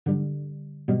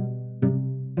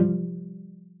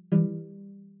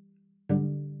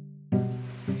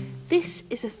This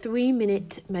is a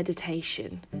 3-minute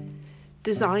meditation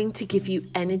designed to give you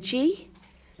energy,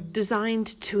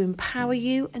 designed to empower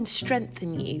you and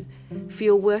strengthen you for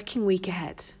your working week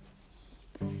ahead.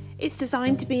 It's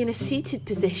designed to be in a seated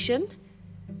position.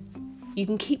 You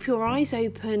can keep your eyes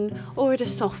open or at a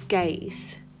soft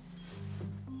gaze.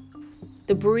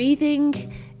 The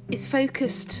breathing is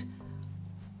focused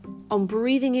on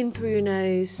breathing in through your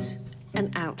nose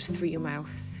and out through your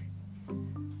mouth.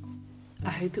 I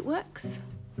hope it works.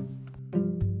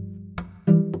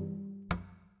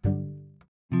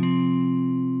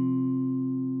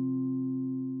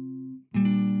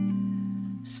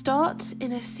 Start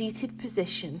in a seated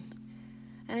position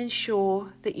and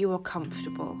ensure that you are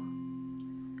comfortable.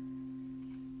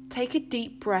 Take a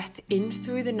deep breath in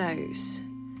through the nose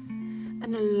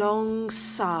and a long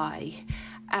sigh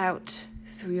out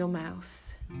through your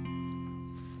mouth.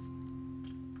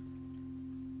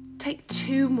 Take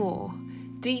 2 more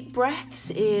deep breaths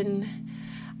in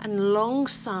and long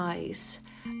sighs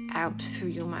out through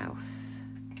your mouth.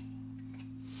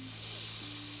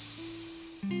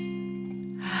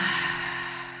 And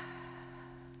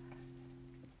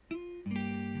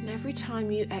every time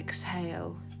you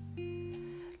exhale,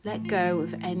 let go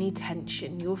of any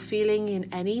tension you're feeling in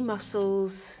any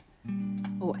muscles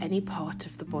or any part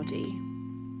of the body.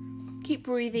 Keep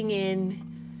breathing in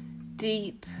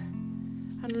deep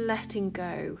and letting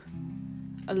go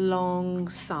a long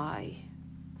sigh.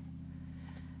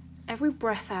 Every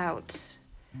breath out,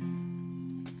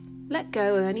 let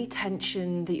go of any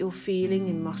tension that you're feeling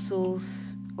in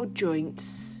muscles or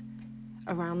joints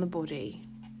around the body.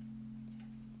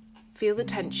 Feel the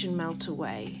tension melt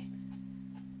away.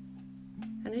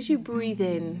 And as you breathe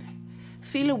in,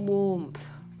 feel a warmth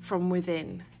from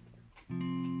within.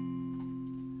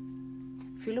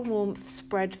 Feel a warmth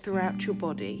spread throughout your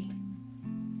body.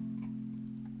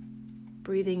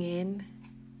 Breathing in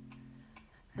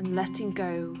and letting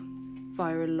go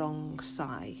via a long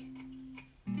sigh.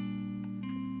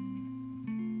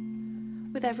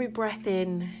 With every breath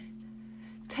in,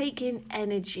 take in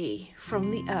energy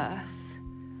from the earth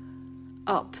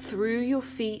up through your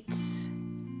feet,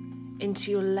 into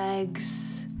your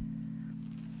legs,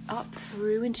 up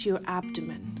through into your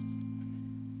abdomen,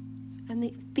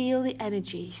 and feel the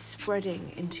energy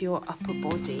spreading into your upper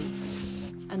body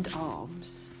and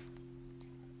arms.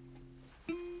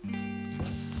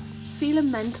 Feel a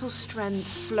mental strength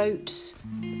float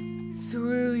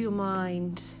through your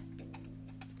mind.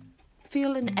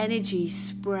 Feel an energy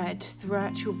spread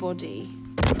throughout your body.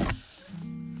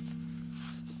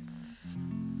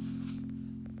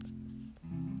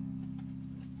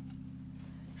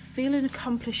 Feel an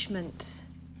accomplishment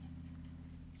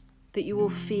that you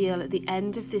will feel at the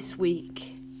end of this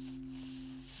week.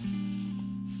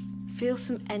 Feel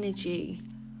some energy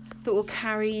that will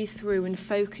carry you through and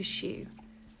focus you.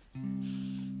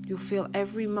 You'll feel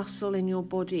every muscle in your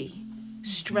body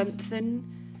strengthen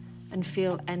and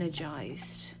feel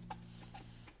energized.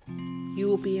 You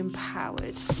will be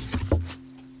empowered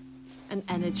and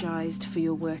energized for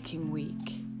your working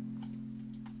week.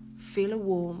 Feel a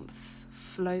warmth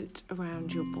float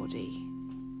around your body.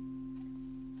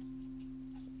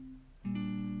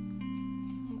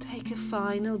 And take a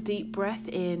final deep breath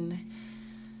in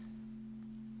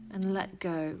and let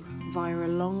go via a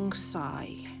long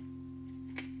sigh.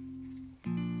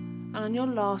 And on your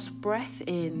last breath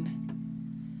in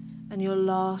and your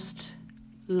last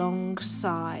long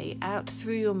sigh out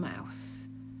through your mouth,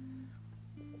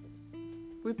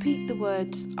 repeat the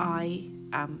words, I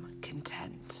am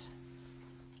content.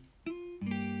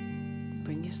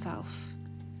 Bring yourself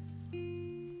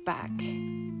back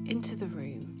into the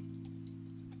room.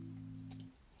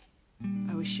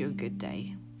 I wish you a good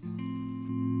day.